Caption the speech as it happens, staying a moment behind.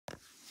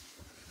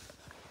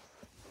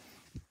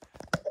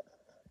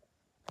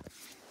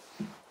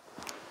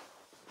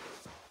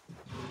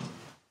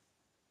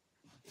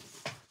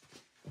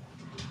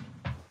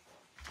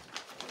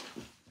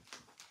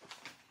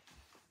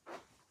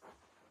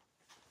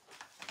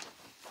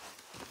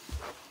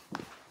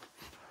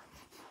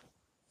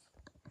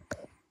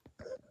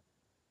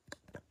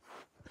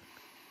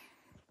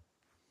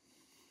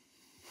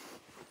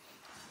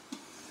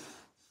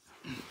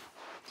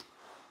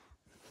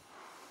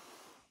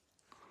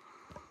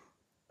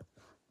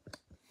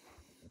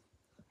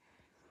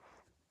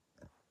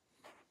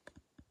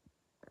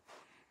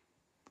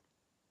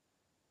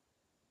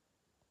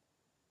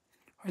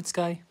Right,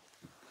 Sky?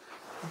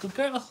 Good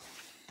girl.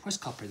 Where's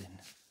Copper then?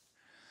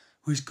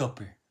 Where's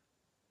Copper?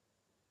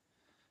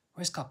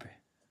 Where's Copper?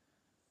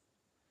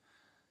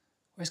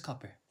 Where's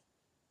Copper?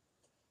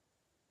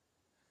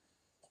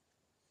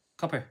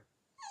 Copper.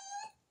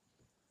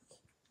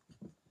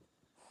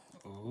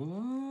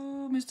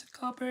 Oh, Mr.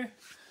 Copper.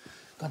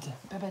 Go to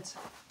Bebbets.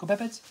 Go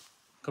Bebbets.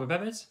 Go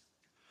Bebbets.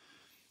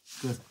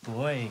 Good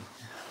boy.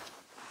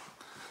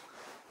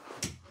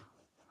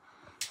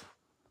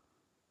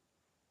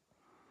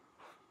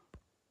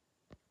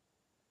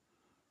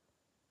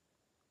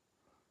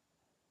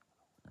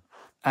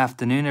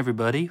 Afternoon,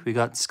 everybody. We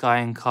got Sky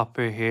and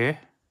Copper here.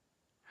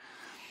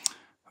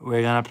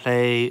 We're gonna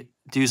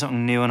do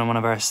something new on one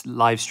of our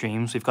live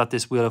streams. We've got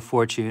this Wheel of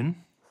Fortune.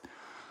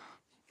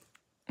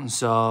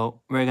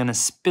 So we're gonna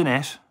spin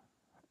it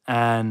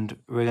and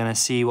we're gonna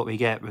see what we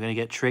get. We're gonna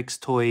get tricks,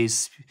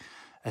 toys,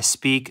 a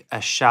speak,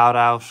 a shout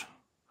out,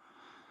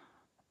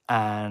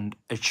 and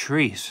a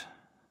treat.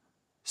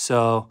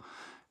 So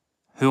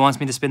who wants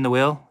me to spin the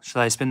wheel?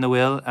 Shall I spin the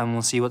wheel and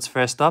we'll see what's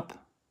first up?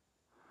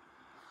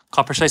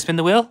 Copper, should I spin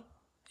the wheel?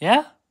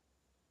 Yeah?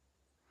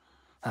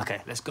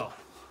 Okay, let's go.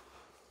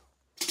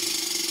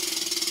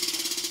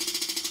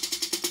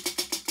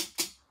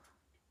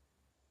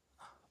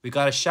 We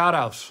got a shout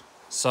out.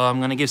 So I'm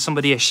going to give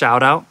somebody a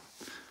shout out.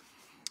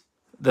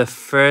 The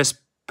first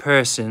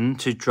person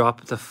to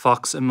drop the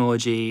fox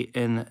emoji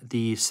in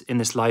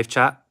this live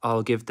chat,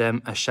 I'll give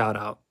them a shout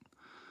out.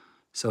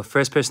 So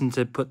first person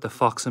to put the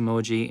fox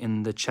emoji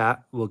in the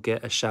chat will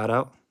get a shout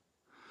out.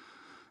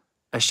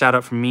 A shout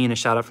out from me and a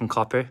shout out from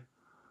Copper.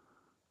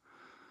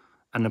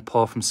 And a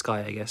paw from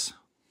Sky, I guess.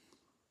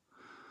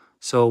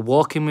 So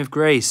Walking with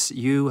Grace,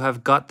 you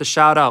have got the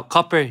shout out.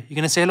 Copper, you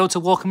going to say hello to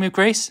Walking with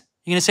Grace?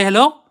 You going to say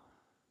hello?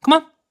 Come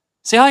on,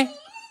 say hi. You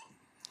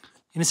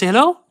going to say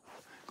hello?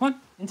 Come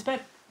on, into bed.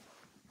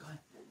 Go on.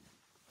 You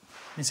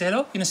going to say hello?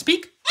 You going to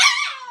speak?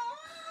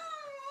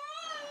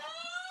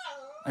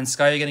 And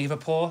Sky, you're going to give a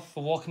paw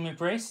for Walking with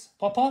Grace?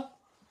 Paw?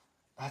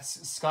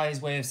 That's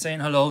Sky's way of saying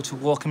hello to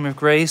Walking with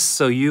Grace.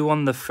 So you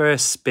on the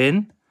first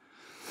spin.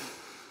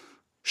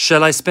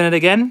 Shall I spin it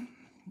again?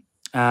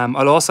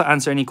 I'll also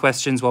answer any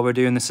questions while we're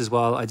doing this as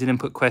well. I didn't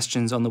put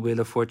questions on the Wheel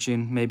of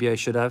Fortune. Maybe I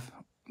should have.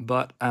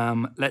 But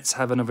let's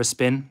have another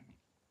spin.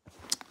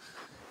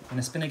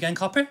 Gonna spin again,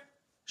 Copper?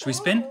 Should we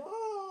spin?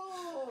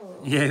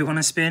 Yeah, you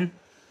wanna spin?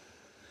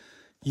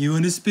 You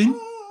wanna spin?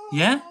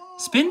 Yeah?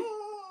 Spin?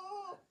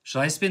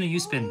 Shall I spin or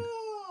you spin?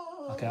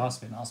 Okay, I'll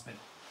spin.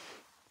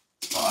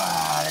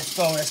 Ah, let's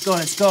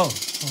go.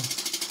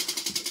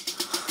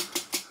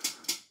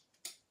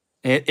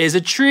 It is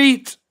a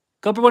treat.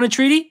 Copper, want a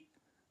treaty?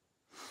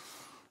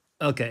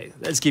 Okay,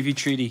 let's give you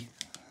treaty.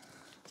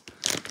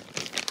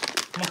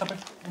 Come on, Copper.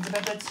 Into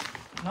bed, beds.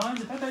 No,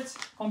 into bed, beds.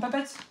 Come on, bed,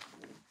 beds.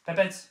 Bed,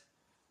 beds.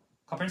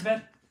 Copper into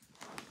bed.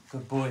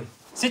 Good boy.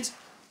 Sit.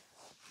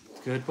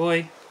 Good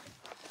boy.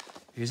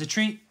 Here's a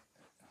treat.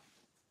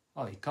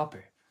 Oh,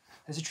 Copper.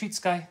 There's a treat,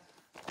 Sky.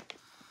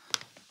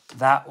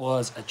 That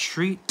was a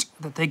treat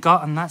that they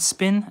got on that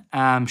spin.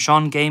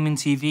 Sean Gaming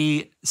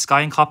TV,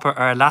 Sky and Copper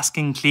are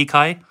Alaskan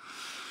Klee.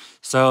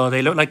 So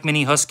they look like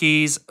mini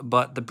huskies,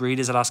 but the breed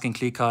is Alaskan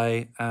Klee.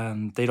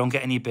 They don't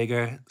get any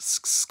bigger.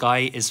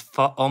 Sky is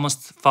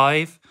almost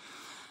 5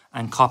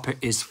 and Copper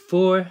is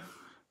 4.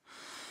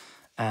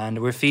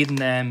 And we're feeding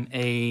them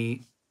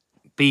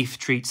beef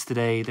treats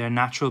today. They're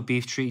natural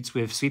beef treats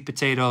with sweet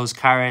potatoes,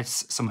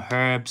 carrots, some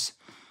herbs,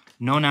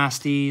 no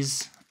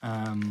nasties.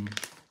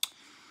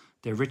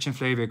 They're rich in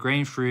flavor,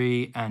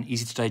 grain-free, and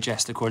easy to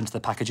digest according to the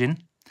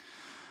packaging.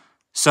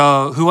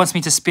 So who wants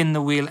me to spin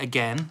the wheel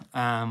again?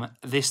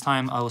 This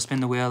time I will spin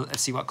the wheel.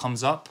 Let's see what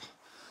comes up.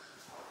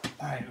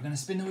 All right, we're going to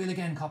spin the wheel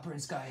again, Copper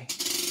and Sky.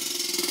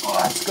 Oh,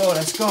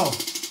 let's go.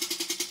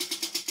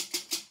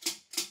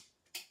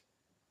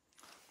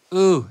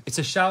 Ooh, it's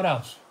a shout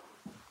out.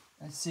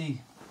 Let's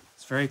see.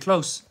 It's very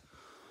close.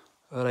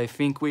 But I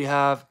think we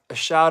have a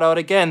shout out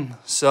again.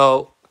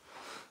 So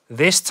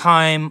this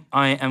time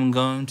I am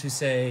going to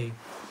say,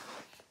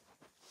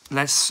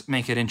 let's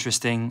make it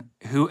interesting.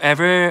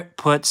 Whoever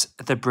puts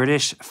the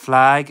British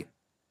flag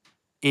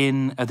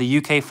in, or the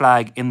UK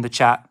flag in the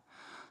chat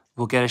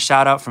will get a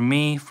shout out from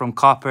me, from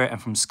Copper, and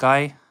from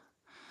Sky.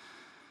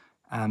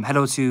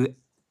 Hello to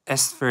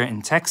Esther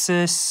in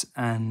Texas,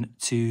 and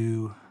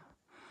to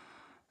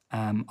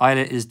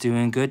Isla is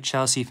doing good.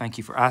 Chelsea, thank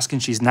you for asking.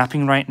 She's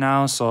napping right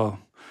now, so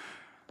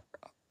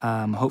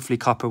hopefully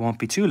Copper won't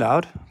be too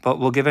loud. But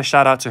we'll give a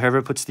shout out to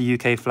whoever puts the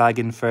UK flag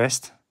in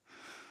first.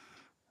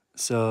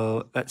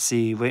 So let's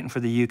see, waiting for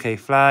the UK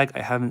flag.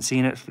 I haven't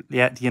seen it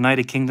yet. The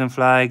United Kingdom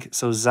flag.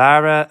 So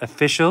Zara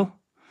Official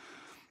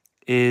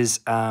is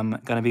going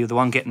to be the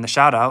one getting the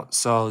shout out.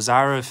 So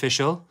Zara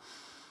Official.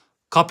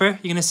 Copper,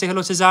 you going to say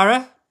hello to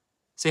Zara?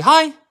 Say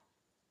hi.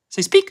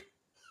 Say speak.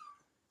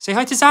 Say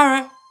hi to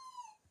Zara.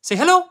 Say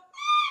hello.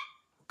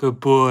 Good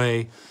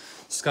boy.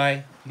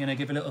 Sky, you going to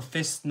give a little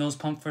fist nose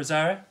pump for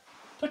Zara?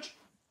 Touch.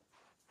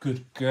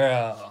 Good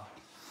girl.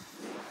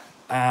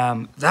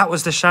 That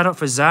was the shout out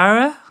for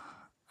Zara.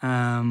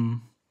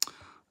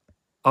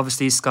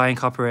 obviously Sky and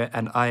Copper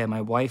and I and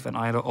my wife and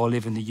I all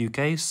live in the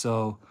UK,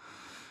 so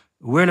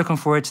we're looking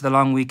forward to the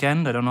long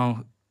weekend. I don't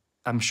know,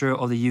 I'm sure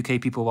all the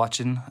UK people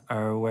watching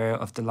are aware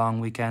of the long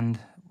weekend,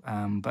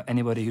 but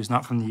anybody who's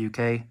not from the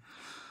UK,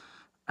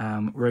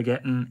 we're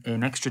getting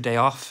an extra day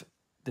off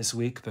this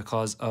week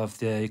because of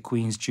the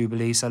Queen's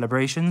Jubilee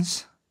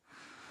celebrations.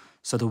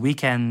 So the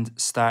weekend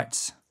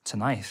starts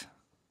tonight.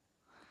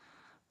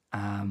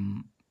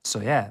 So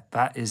yeah,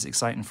 that is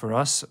exciting for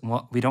us.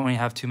 We don't really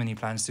have too many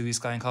plans, do we,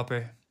 Sky and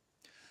Copper?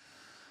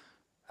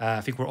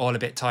 I think we're all a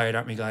bit tired,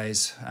 aren't we,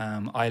 guys?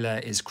 Isla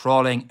is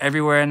crawling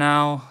everywhere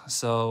now,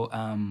 so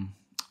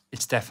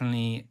it's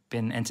definitely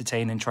been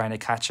entertaining trying to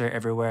catch her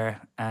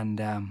everywhere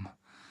and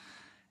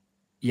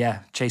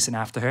yeah, chasing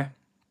after her.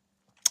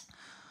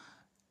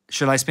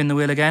 Shall I spin the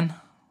wheel again?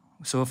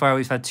 So far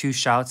we've had 2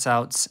 shouts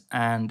outs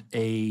and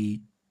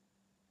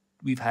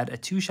we've had a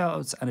 2 shout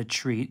outs and a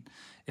treat.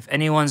 If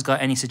anyone's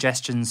got any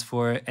suggestions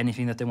for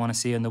anything that they want to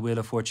see on the Wheel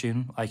of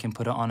Fortune, I can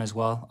put it on as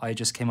well. I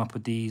just came up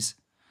with these.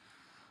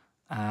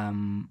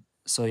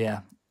 So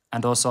yeah,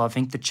 and also I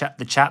think the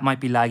chat might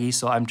be laggy,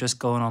 so I'm just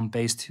going on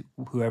based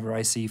whoever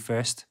I see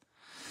first.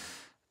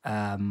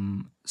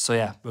 So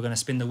yeah, we're gonna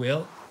spin the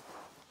wheel.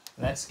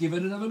 Let's give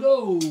it another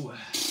go.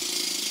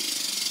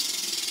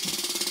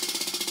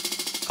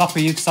 Copper,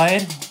 you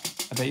excited?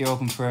 I bet you're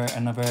open for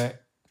another.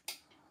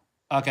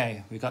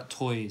 Okay, we got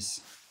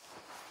toys.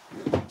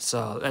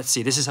 So let's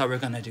see. This is how we're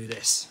gonna do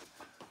this.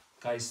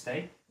 Guys,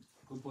 stay.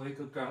 Good boy,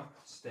 good girl.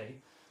 Stay.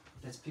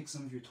 Let's pick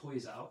some of your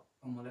toys out,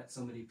 and we'll let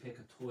somebody pick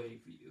a toy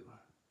for you.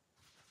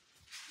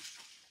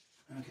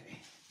 Okay.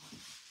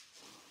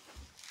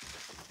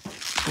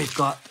 We've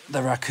got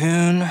the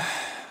raccoon.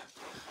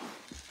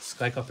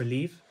 Sky, Copper,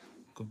 leave.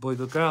 Good boy,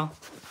 good girl.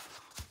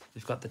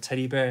 We've got the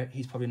teddy bear.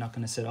 He's probably not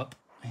going to sit up.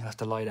 He'll have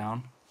to lie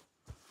down.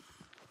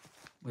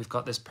 We've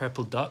got this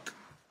purple duck.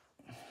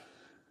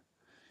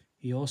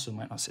 He also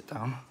might not sit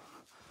down.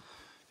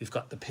 We've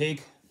got the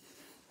pig.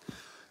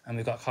 And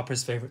we've got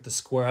Copper's favorite, the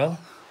squirrel.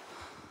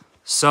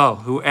 So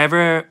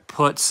whoever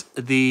puts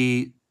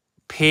the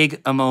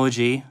pig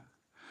emoji,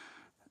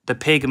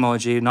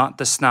 not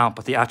the snout,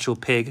 but the actual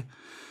pig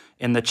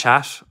in the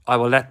chat, I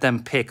will let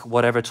them pick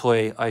whatever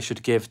toy I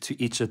should give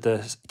to each of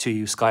to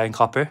you, Sky and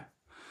Copper.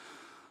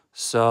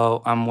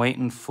 So I'm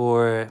waiting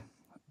for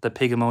the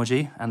pig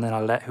emoji, and then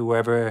I'll let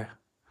whoever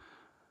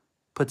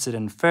puts it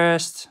in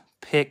first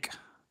pick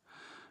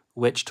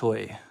which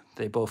toy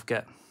they both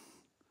get.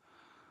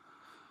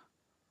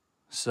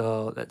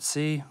 So let's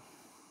see.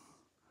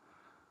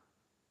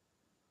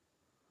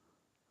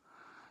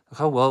 Look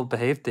how well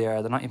behaved they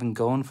are. They're not even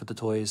going for the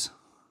toys.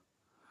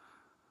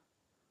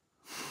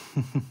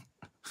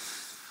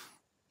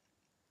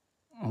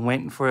 I'm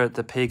waiting for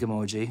the pig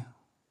emoji.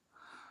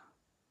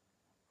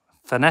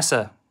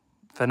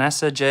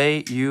 Vanessa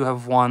J, you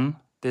have won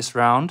this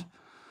round.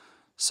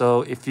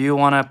 So if you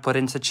want to put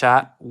into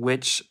chat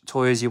which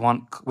toy you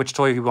want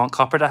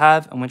Copper to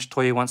have and which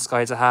toy you want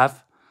Sky to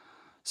have.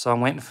 So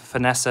I'm waiting for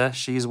Vanessa.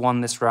 She's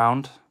won this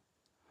round.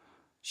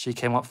 She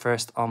came up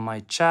first on my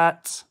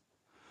chat.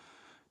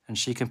 And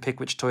she can pick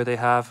which toy they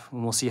have.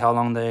 And we'll see how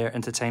long they're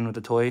entertained with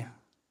the toy.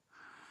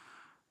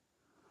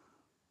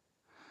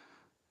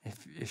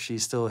 If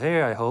she's still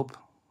here, I hope.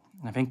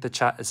 I think the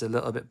chat is a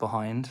little bit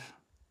behind.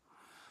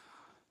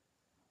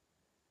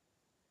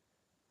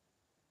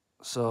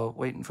 So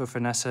waiting for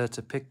Vanessa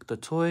to pick the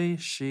toy.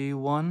 She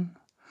won.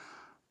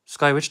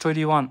 Sky, which toy do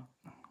you want?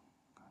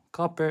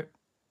 Copper.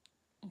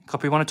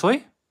 Copper, you want a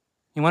toy?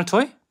 You want a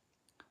toy?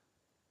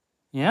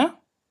 Yeah?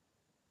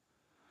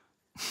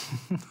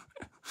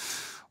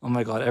 Oh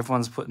my god,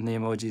 everyone's putting the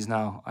emojis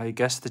now. I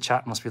guess the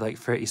chat must be like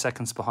 30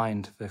 seconds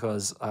behind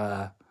because,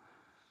 okay,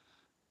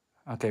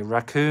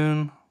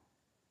 raccoon.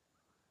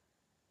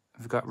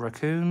 We've got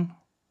raccoon.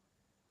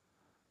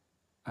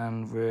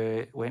 And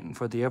we're waiting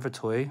for the other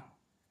toy.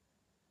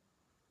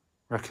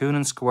 Raccoon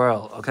and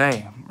squirrel.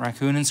 Okay,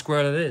 raccoon and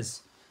squirrel it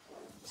is.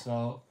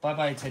 So,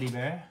 bye-bye teddy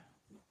bear.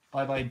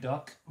 Bye-bye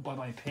duck.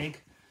 Bye-bye pig.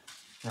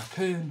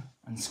 Raccoon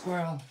and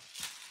squirrel.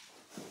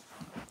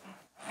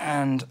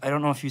 And I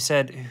don't know if you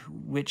said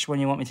which one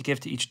you want me to give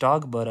to each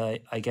dog, but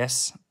I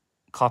guess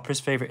Copper's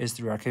favorite is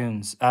the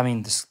raccoons. I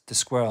mean, the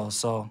squirrel.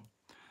 So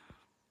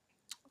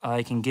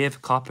I can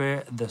give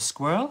Copper the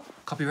squirrel.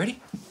 Copper, ready?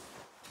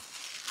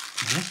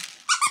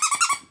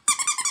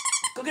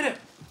 Go get it.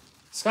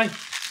 Sky.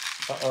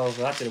 Uh-oh, well,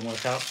 that didn't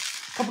work out.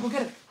 Copper, go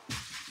get it.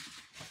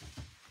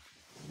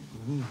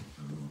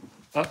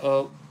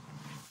 Uh-oh.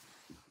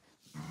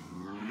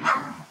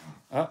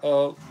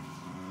 Uh-oh.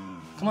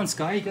 Come on,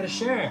 Sky, you gotta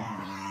share.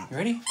 You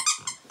ready?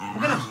 Go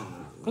get it.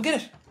 Go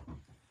get it.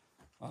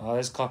 Oh,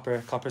 there's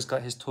Copper. Copper's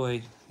got his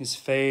toy. His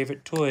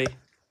favorite toy.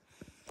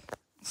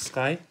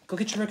 Sky, go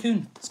get your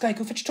raccoon. Sky,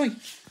 go fetch your toy.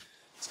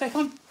 Sky,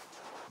 come on.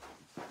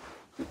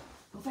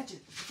 Go fetch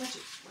it. Go fetch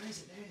it. Where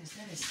is it? There it is.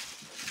 There it is.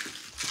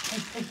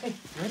 Hey.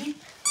 You ready?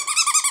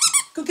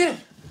 Go get it.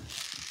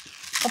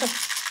 Copper.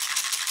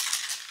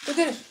 Go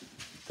get it.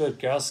 Good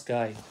girl,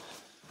 Sky.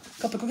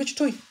 Copper, go get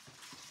your toy.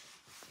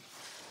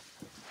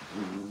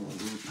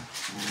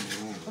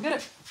 Go get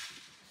it.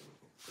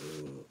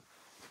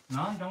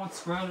 Not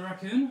squirrel or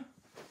raccoon.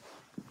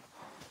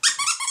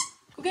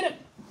 Go get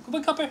it. Come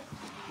on, Copper.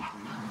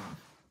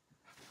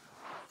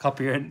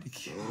 Copper, you're in.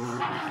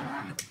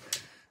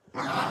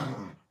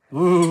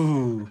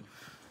 Ooh.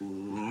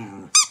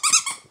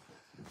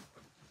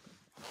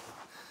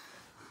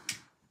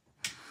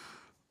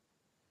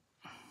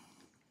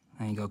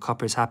 There you go.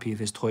 Copper's happy with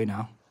his toy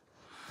now.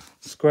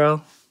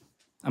 Squirrel.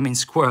 I mean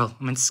squirrel.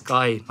 I meant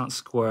Sky, not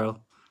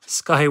squirrel.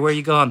 Sky, where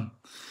you gone?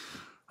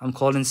 I'm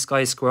calling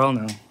Sky Squirrel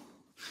now.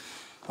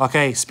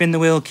 Okay, spin the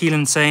wheel.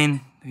 Keelan's saying,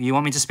 you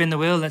want me to spin the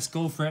wheel? Let's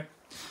go for it.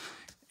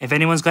 If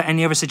anyone's got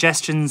any other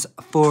suggestions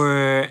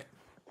for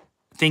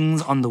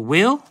things on the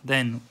wheel,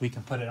 then we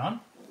can put it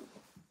on.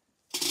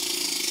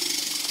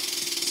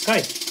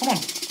 Sky, come on.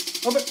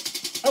 Open.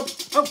 Oh,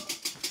 oh.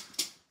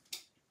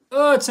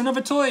 Oh, it's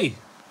another toy.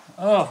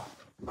 Oh.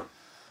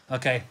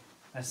 Okay,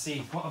 let's see.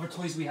 What other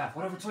toys do we have?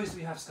 What other toys do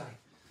we have, Sky?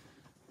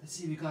 Let's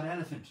see, we've got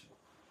elephant.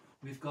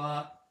 We've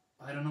got,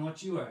 I don't know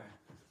what you are.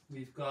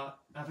 We've got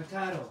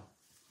avocado.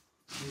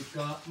 We've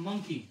got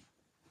monkey.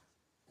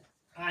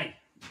 Aye.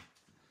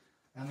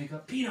 And we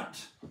got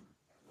peanut.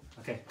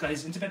 Okay,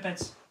 guys, into bed,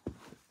 beds.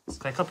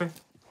 Sky Copper,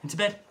 into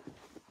bed.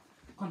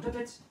 Come on, bed,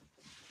 beds.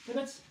 Bed,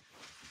 beds.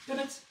 Bed,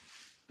 beds.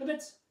 Bed,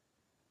 beds.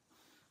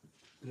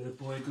 Good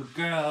boy, good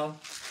girl.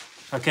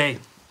 Okay,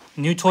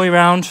 new toy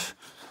round.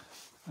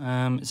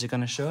 Is it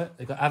going to show it?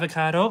 We got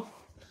avocado.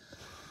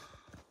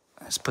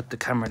 Let's put the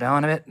camera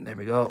down a bit. There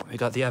we go. We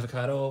got the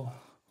avocado.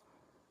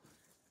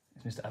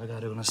 Is Mr.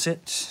 Avocado going to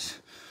sit?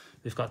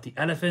 We've got the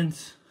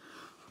elephant.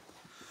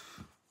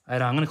 I'm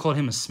going to call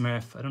him a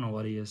Smurf. I don't know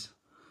what he is.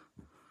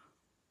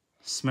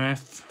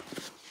 Smurf.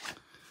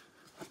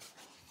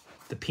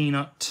 The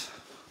peanut.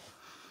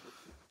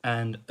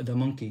 And the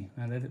monkey.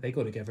 They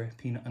go together.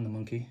 Peanut and the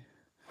monkey.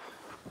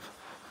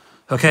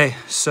 Okay,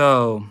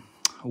 so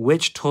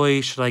which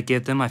toy should I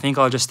give them? I think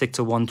I'll just stick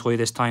to one toy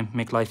this time.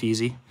 Make life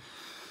easy.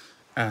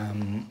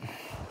 The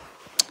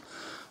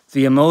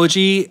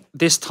emoji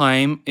this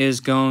time is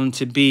going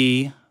to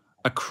be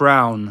a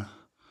crown.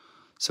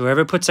 So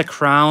whoever puts a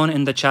crown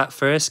in the chat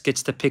first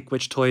gets to pick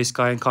which toy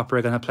Sky and Copper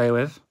are going to play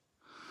with.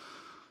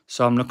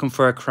 So I'm looking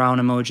for a crown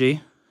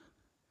emoji.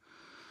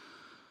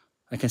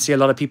 I can see a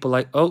lot of people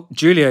like, oh,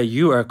 Julia,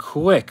 you are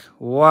quick.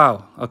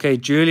 Wow. Okay,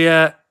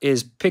 Julia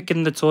is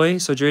picking the toy.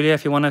 So Julia,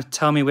 if you want to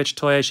tell me which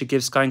toy I should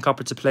give Sky and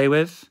Copper to play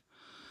with,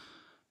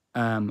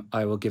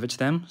 I will give it to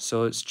them.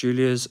 So it's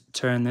Julia's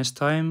turn this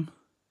time.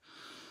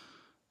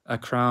 A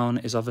crown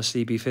is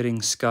obviously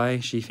befitting Sky.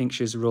 She thinks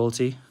she's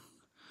royalty.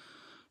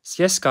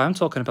 So yes, Sky, I'm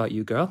talking about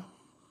you, girl.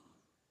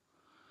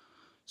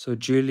 So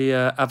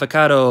Julia,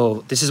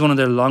 avocado. This is one of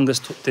their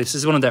longest, this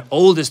is one of their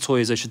oldest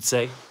toys, I should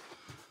say.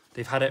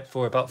 They've had it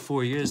for about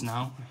 4 years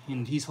now,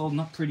 and he's holding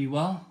up pretty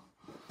well.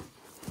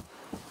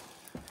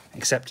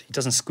 Except he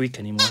doesn't squeak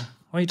anymore.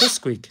 Oh, he does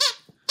squeak.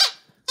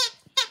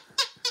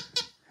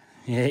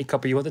 Yeah,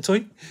 Copper, you want the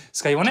toy?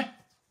 Sky, you want it?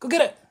 Go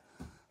get it.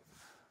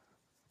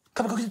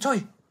 Copper, go get the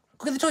toy.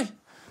 Go get the toy.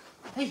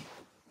 Hey.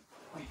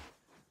 Wait.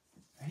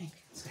 Ready?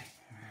 Sky.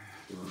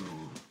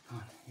 Come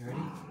on, you ready?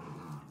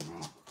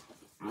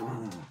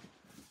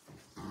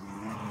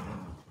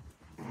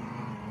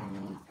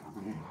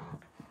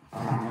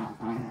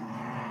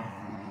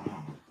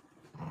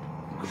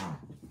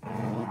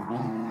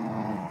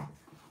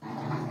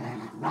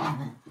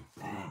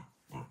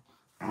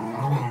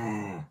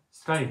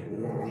 Sky,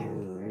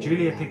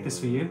 Julia picked this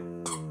for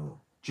you.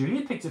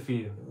 Julia picked it for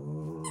you.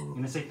 You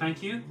gonna say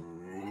thank you?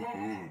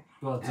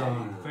 Well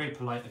done. Very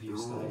polite of you,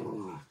 Sky.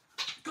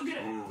 Go get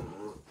it.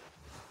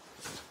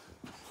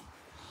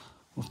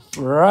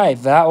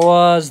 Right, that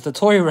was the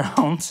toy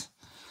round.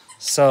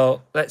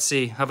 So let's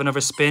see. Have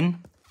another spin.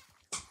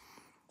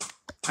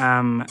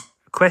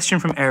 Question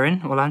from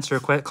Erin. We'll answer a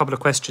couple of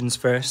questions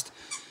first.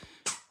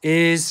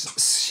 Is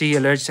she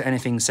allergic to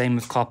anything? Same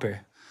with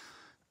Copper.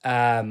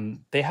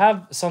 They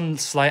have some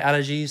slight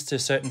allergies to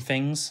certain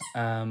things.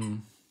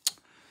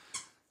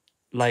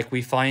 Like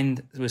we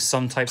find with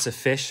some types of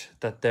fish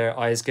that their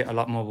eyes get a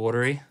lot more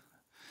watery.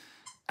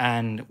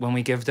 And when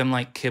we give them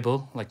like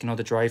kibble, like, you know,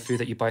 the dry food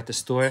that you buy at the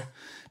store,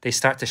 they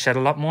start to shed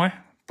a lot more.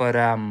 But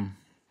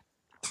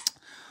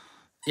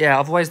yeah,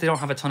 otherwise they don't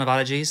have a ton of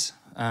allergies.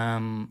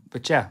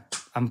 But yeah,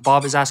 and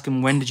Bob is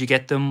asking, when did you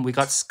get them? We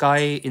got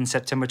Sky in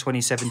September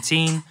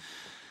 2017.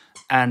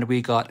 And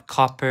we got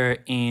Copper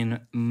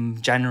in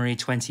January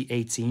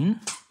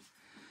 2018.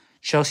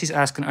 Chelsea's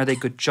asking, are they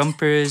good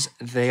jumpers?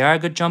 They are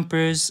good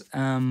jumpers.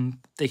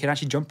 They can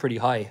actually jump pretty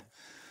high,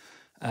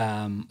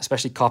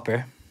 especially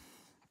Copper.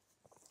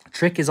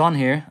 Trick is on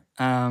here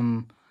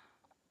in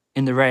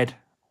the red.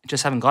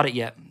 Just haven't got it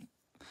yet.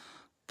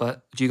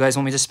 But do you guys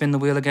want me to spin the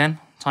wheel again?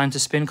 Time to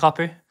spin,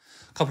 Copper.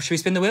 Copper, should we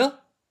spin the wheel?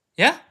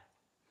 Yeah?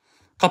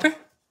 Copper? You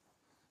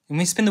want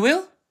me to spin the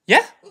wheel?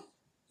 Yeah?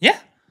 Yeah?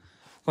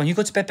 Go on, you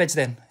go to bed beds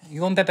then. You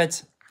go on bed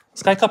beds.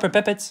 Sky, Copper,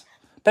 bed beds.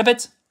 Bed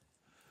beds.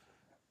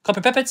 Copper,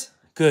 bed beds.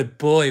 Good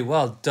boy,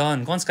 well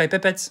done. Go on, Sky,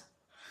 bed beds.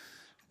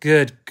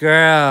 Good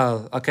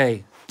girl.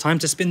 Okay, time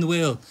to spin the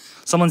wheel.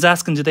 Someone's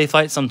asking, do they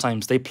fight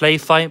sometimes? They play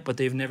fight, but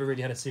they've never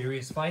really had a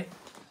serious fight.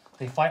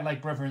 They fight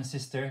like brother and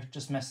sister,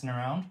 just messing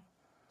around.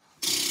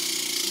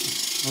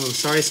 Oh,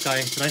 sorry,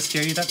 Sky. Did I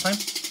scare you that time?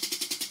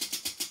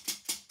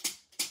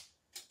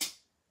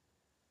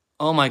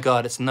 Oh my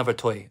god, it's another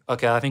toy.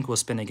 Okay, I think we'll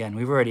spin again.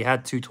 We've already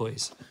had 2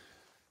 toys.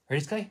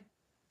 Ready, Sky?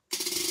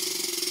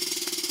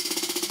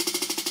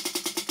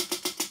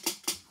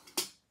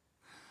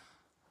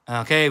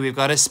 Okay, we've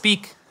got to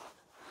speak.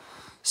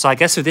 So I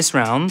guess for this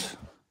round,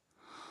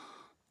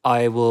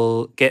 I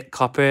will get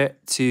Copper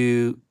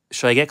to...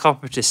 Should I get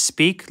Copper to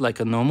speak like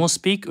a normal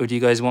speak, or do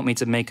you guys want me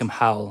to make him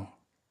howl?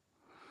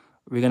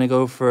 We're going to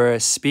go for a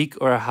speak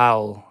or a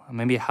howl.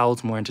 Maybe a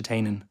howl's more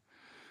entertaining.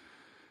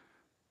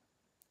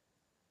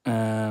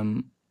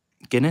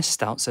 Guinness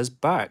Stout says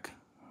bark.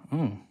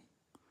 Oh.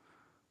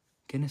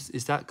 Guinness,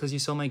 is that because you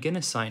saw my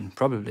Guinness sign?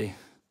 Probably.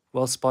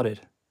 Well spotted.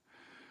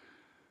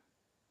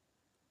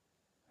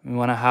 We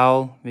want a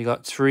howl. We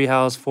got 3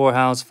 howls, 4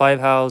 howls,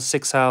 5 howls,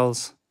 6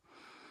 howls.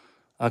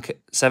 Okay,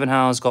 7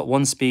 howls, got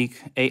 1 speak,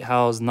 8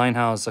 howls, 9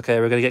 howls. Okay,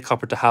 we're going to get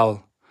Copper to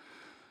howl.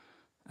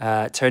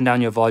 Turn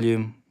down your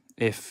volume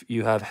if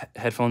you have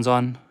headphones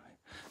on.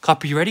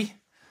 Copper, you ready?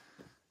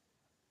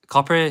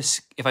 Copper,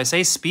 if I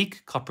say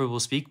speak, Copper will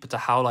speak, but to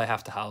howl, I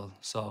have to howl.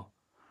 So...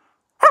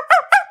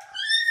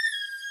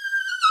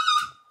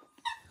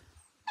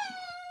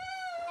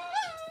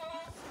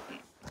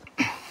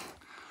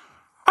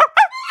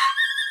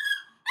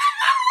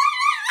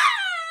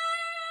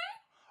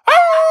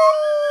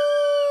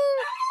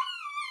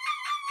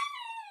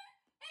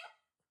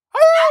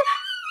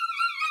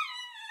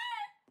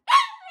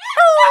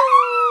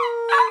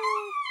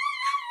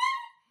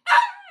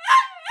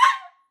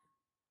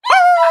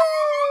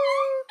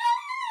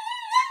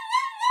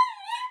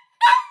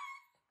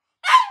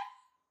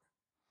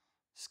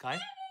 Sky?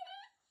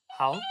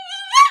 Howl?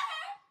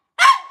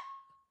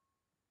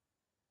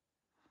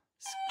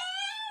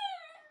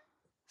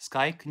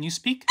 Sky, can you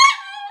speak?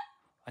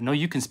 I know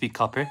you can speak,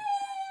 Copper.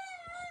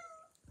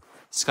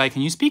 Sky,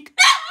 can you speak?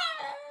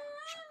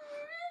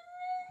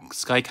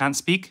 Sky can't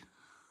speak?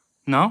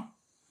 No?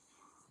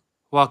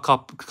 Well,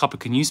 Copper,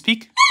 can you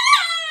speak?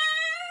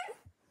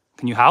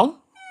 Can you howl?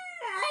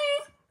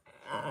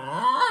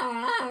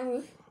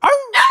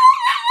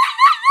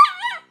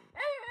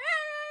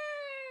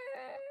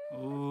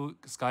 Ooh,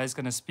 Sky's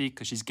gonna speak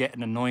because she's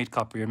getting annoyed,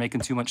 Copper. You're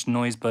making too much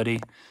noise, buddy.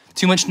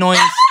 Too much noise.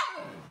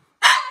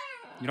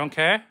 You don't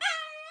care?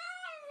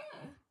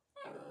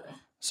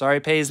 Sorry,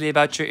 Paisley,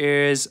 about your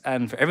ears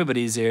and for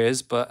everybody's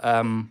ears, but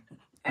and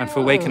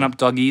for waking up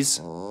doggies.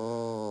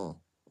 My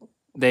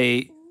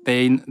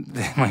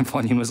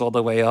volume was all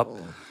the way up.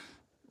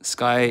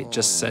 Sky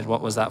just said,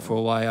 what was that for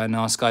a while? I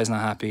know, Sky's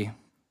not happy.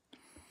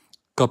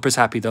 Copper's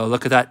happy though.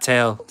 Look at that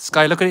tail.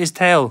 Sky, look at his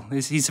tail.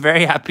 He's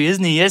very happy,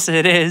 isn't he? Yes,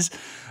 it is.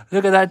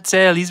 Look at that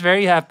tail. He's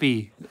very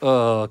happy.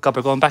 Oh,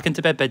 Copper going back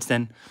into beds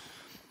then.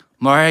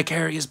 Mariah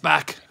Carey is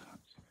back.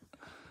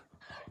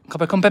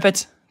 Copper, come,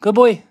 Pepet. Good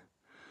boy.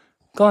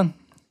 Go on.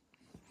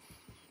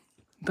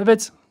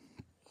 Pepet.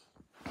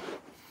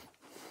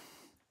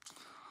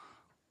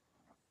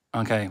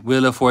 Okay,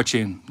 Wheel of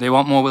Fortune. They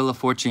want more Wheel of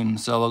Fortune,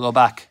 so we'll go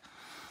back.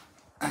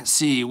 Let's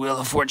see, Wheel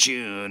of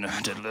Fortune.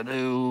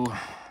 Diddle-a-doo.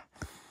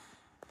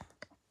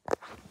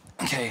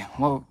 Okay,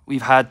 well,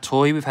 we've had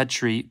toy, we've had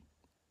treat,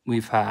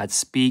 we've had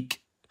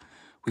speak.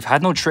 We've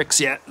had no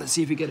tricks yet. Let's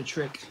see if we get a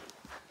trick.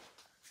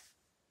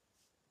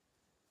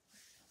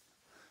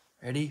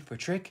 Ready for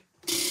trick?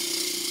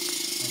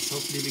 Let's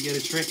hopefully we get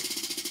a trick.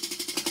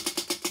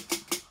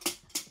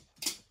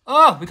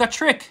 Oh, we got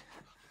trick.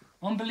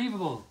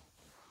 Unbelievable.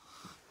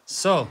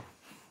 So,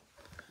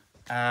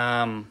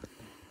 I'm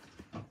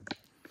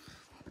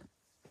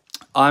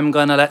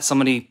gonna let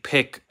somebody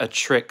pick a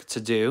trick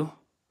to do.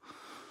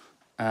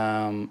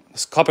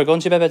 Is Copper going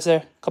to bed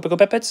there? Copper go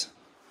beds?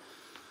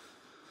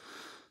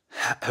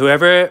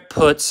 Whoever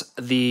puts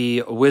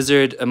the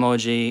wizard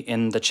emoji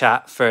in the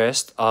chat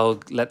first,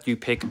 I'll let you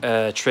pick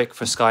a trick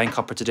for Sky and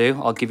Copper to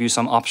do. I'll give you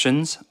some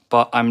options,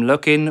 but I'm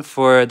looking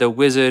for the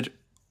wizard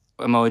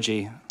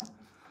emoji.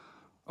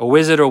 A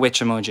wizard or witch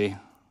emoji.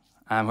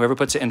 Whoever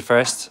puts it in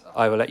first,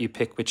 I will let you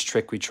pick which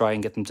trick we try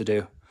and get them to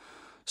do.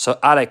 So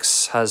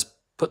Alex has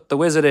put the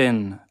wizard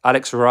in.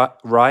 Alex Rye,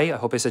 I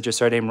hope I said your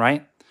surname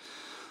right.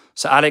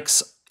 So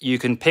Alex, you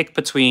can pick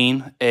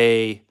between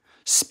a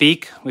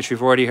speak, which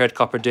we've already heard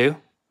Copper do.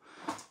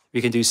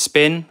 We can do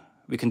spin,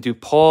 we can do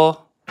paw,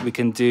 we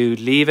can do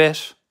leave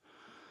it,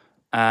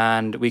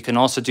 and we can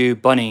also do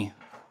bunny.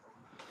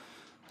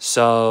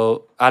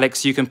 So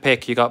Alex, you can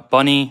pick. You got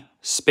bunny,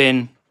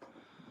 spin,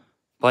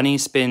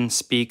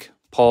 speak,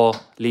 paw,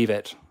 leave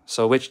it.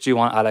 So which do you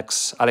want,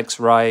 Alex? Alex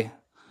Rye,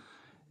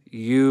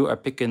 you are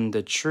picking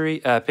the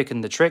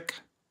trick.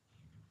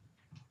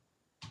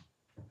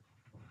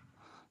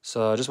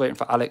 So just waiting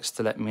for Alex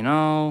to let me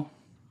know.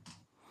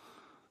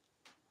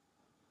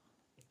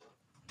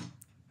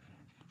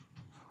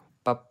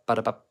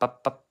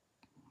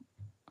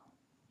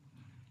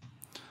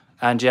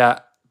 And yeah,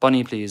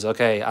 bunny please.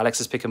 Okay,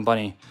 Alex is picking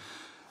bunny.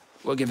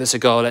 We'll give this a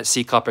go. Let's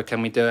see, Copper,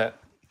 can we do it?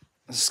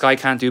 Sky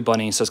can't do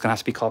bunny, so it's gonna have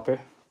to be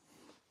Copper.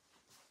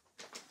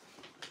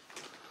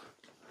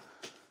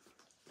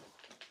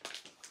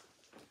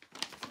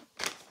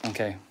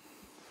 Okay.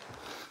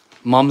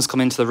 Mom's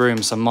come into the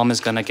room, so Mom is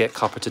gonna get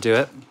Copper to do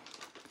it.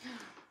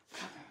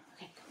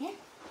 Okay, come here.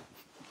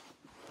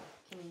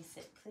 Can you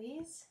sit,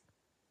 please?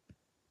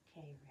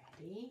 Okay,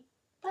 ready?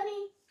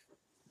 Bunny.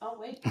 Oh,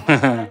 wait. Oh,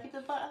 gotta keep the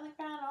butt on the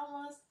ground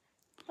almost.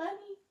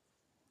 Bunny.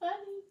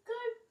 Bunny.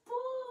 Good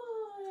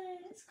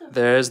boy. It's good.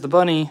 There's the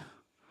bunny.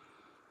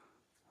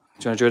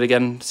 Do you want to do it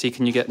again? See,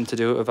 can you get him to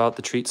do it without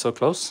the treat so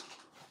close?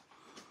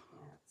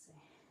 Yeah, let's see.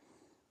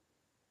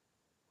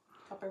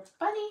 Copper.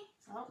 Bunny.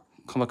 Oh,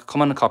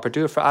 Come on, Copper.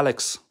 Do it for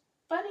Alex.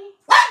 Bunny.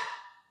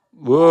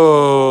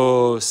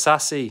 Whoa,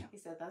 sassy. He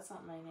said, that's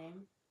not my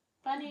name.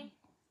 Bunny.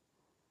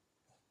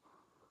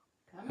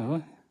 Come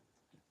on.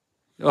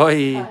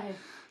 Oi. Hi.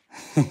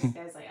 This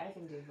guy's like, I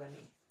can do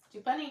Bunny. Do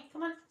Bunny.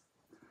 Come on.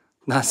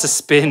 That's a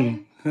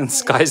spin. And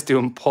Sky's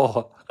doing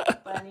paw.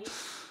 Bunny.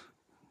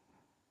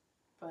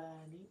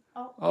 Bunny.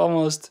 Oh.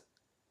 Almost.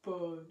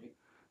 Bunny.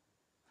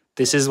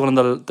 This is one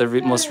of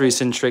the most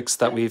recent tricks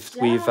that we've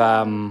What?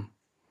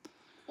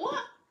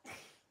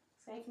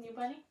 Say, can you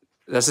Bunny?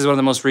 This is one of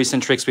the most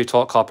recent tricks we've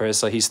taught Copper,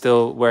 so he's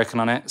still working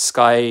on it.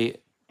 Sky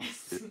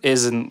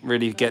isn't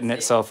really getting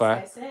it so far.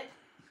 That's it.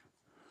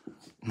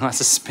 No,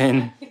 that's a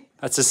spin.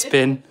 That's a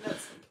spin.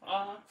 That's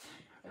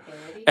okay,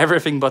 ready?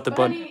 Everything but the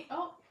bunny. Bunny.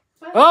 Oh,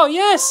 bunny. Oh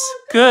yes,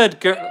 Oh, good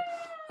girl.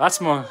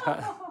 That's more.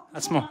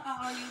 That's more.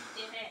 Oh, you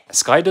did it.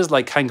 Sky does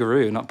like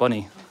kangaroo, not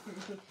bunny.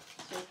 Should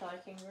we call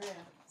it kangaroo?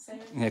 Say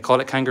it. Yeah, call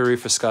it kangaroo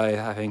for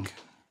Sky, I think.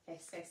 Okay,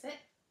 Sky, sit.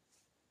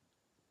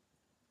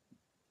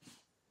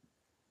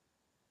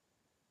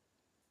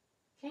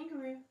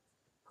 Kangaroo.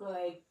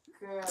 Good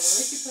girl. The way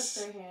she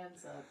puts her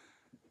hands up.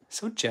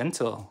 So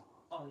gentle.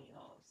 Oh, you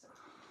know. So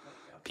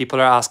good girl. People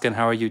are asking,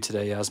 how are you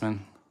today,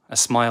 Yasmin? A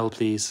smile,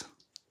 please.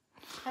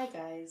 Hi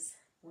guys,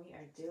 we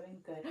are doing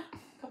good.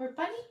 Copper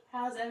Bunny,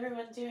 how's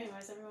everyone doing?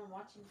 Where's everyone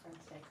watching from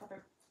today?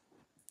 Copper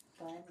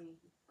Bunny,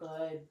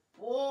 good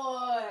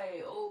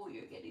boy. Oh,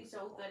 you're getting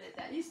so good at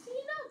that. You see,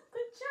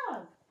 good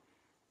job.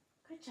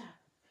 Good job.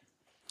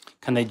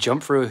 Can they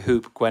jump through a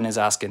hoop? Gwen is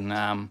asking. We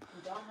don't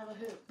have a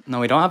hoop. No,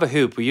 we don't have a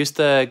hoop. We used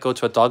to go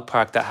to a dog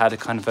park that had a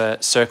kind of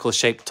a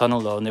circle-shaped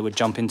tunnel, though, and they would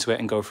jump into it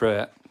and go through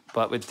it.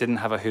 But it didn't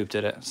have a hoop,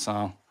 did it?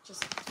 So,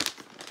 Just.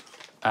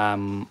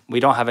 we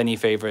don't have any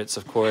favorites,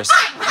 of course.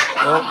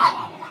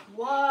 Oh.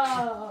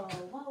 Whoa!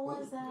 What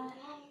was that?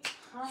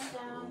 Calm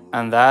down.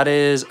 And that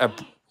is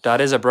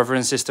a brother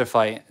and sister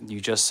fight you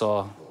just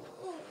saw.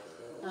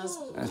 That was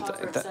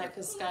Copper upset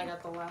because Sky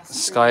got the last.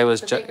 Sky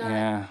was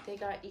yeah. They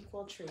got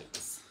equal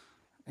treats.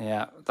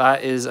 Yeah,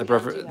 that is a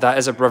brother. That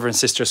is a brother and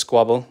sister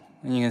squabble,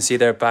 and you can see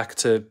they're back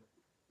to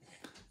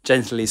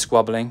gently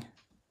squabbling.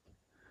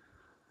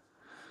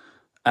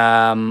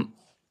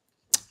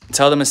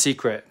 Tell them a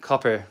secret,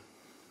 Copper.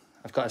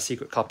 I've got a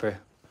secret, Copper.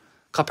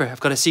 Copper, I've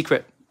got a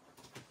secret.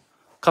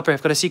 Copper,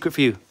 I've got a secret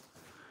for you.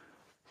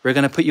 We're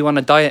gonna put you on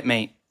a diet,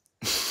 mate.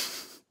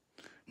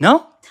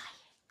 No?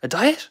 A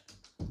diet?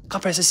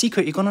 Copper, it's a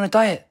secret. You're going on a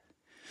diet.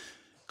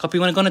 Copper,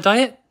 you want to go on a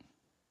diet?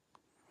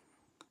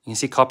 You can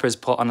see Copper's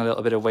put on a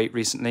little bit of weight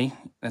recently.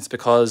 It's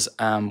because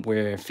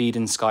we're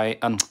feeding Sky,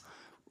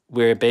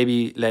 we're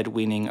baby-led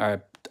weaning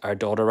our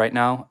daughter right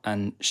now,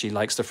 and she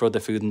likes to throw the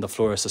food on the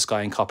floor so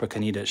Sky and Copper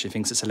can eat it. She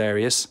thinks it's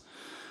hilarious.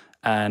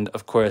 And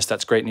of course,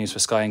 that's great news for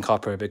Sky and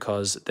Copper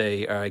because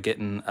they are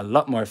getting a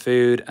lot more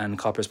food and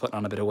Copper's putting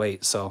on a bit of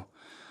weight. So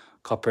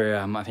Copper,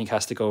 I think,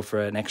 has to go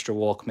for an extra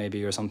walk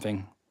maybe or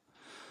something.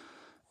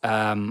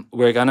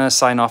 We're gonna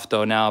sign off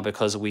though now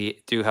because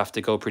we do have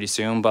to go pretty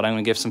soon, but I'm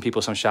gonna give some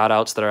people some shout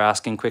outs that are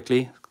asking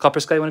quickly. Copper,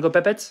 Sky, you wanna go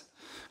bed?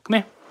 Come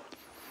here.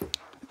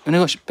 You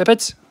wanna go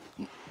bed?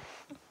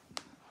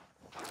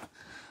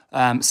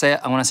 I want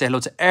to say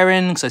hello to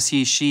Erin because I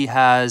see she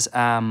has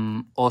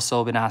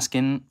also been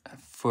asking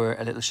for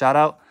a little shout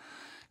out.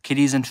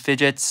 Kitties and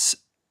Fidgets,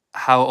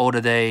 how old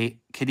are they?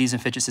 Kitties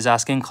and Fidgets is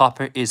asking.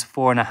 Copper is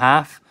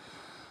 4.5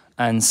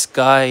 and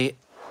Sky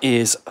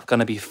is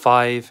gonna be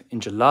 5 in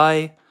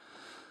July.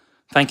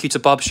 Thank you to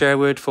Bob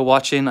Sherwood for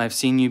watching. I've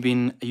seen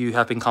you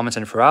have been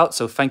commenting throughout,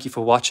 so thank you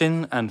for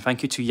watching. And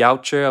thank you to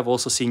Youcher. I've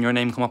also seen your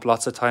name come up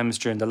lots of times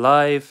during the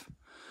live.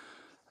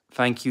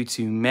 Thank you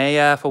to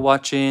Maya for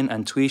watching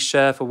and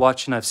Twisha for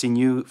watching. I've seen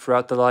you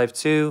throughout the live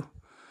too.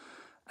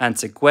 And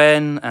to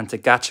Gwen and to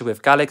Gacha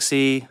with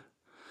Galaxy.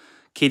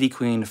 Kitty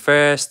Queen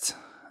first.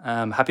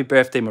 Happy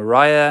birthday,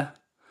 Mariah.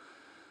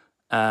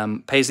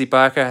 Paisley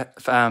Barker,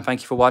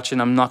 thank you for watching.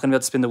 I'm not going to be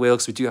able to spin the wheel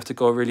because we do have to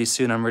go really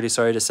soon. I'm really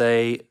sorry to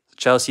say.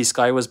 Chelsea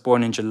Sky was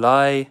born in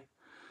July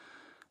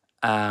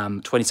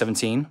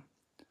 2017.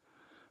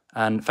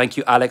 And thank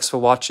you, Alex, for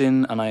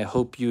watching. And I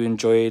hope you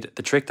enjoyed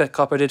the trick that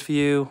Copper did for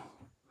you.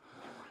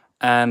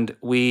 And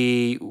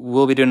we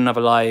will be doing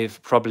another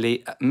live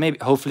probably, maybe,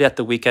 hopefully at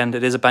the weekend.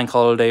 It is a bank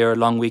holiday or a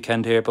long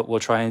weekend here, but we'll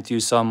try and do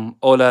some.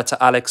 Hola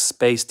to Alex,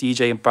 Space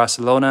DJ in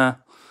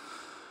Barcelona.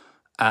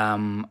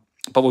 But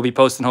we'll be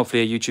posting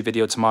hopefully a YouTube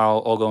video tomorrow,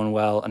 all going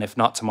well. And if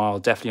not tomorrow,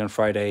 definitely on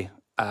Friday.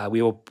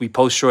 We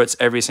post shorts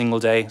every single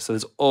day. So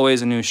there's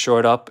always a new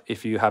short up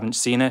if you haven't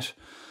seen it.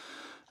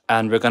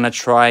 And we're going to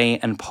try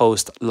and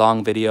post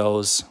long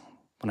videos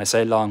When I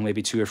say long,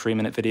 maybe 2 or 3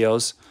 minute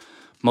videos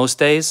most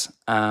days,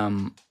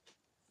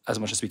 as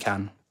much as we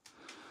can.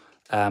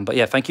 But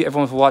yeah, thank you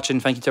everyone for watching.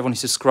 Thank you to everyone who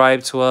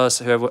subscribed to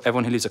us,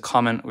 everyone who leaves a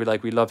comment.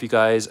 We love you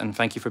guys, and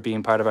thank you for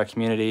being part of our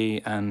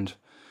community. And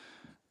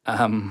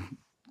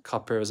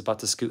Copper was about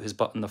to scoot his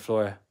butt on the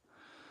floor.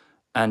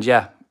 And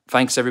yeah,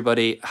 thanks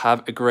everybody.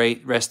 Have a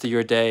great rest of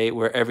your day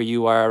wherever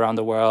you are around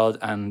the world.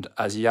 And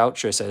as the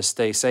outro says,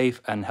 stay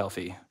safe and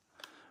healthy.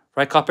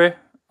 Right, Copper?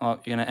 Oh,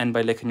 you're gonna end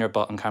by licking your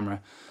butt on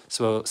camera.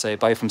 So we'll say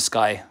bye from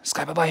Sky.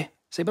 Sky, bye-bye.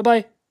 Say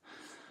bye-bye.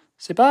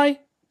 Say bye.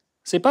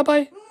 Say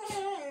bye-bye.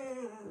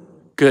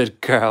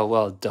 Good girl,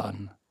 well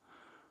done.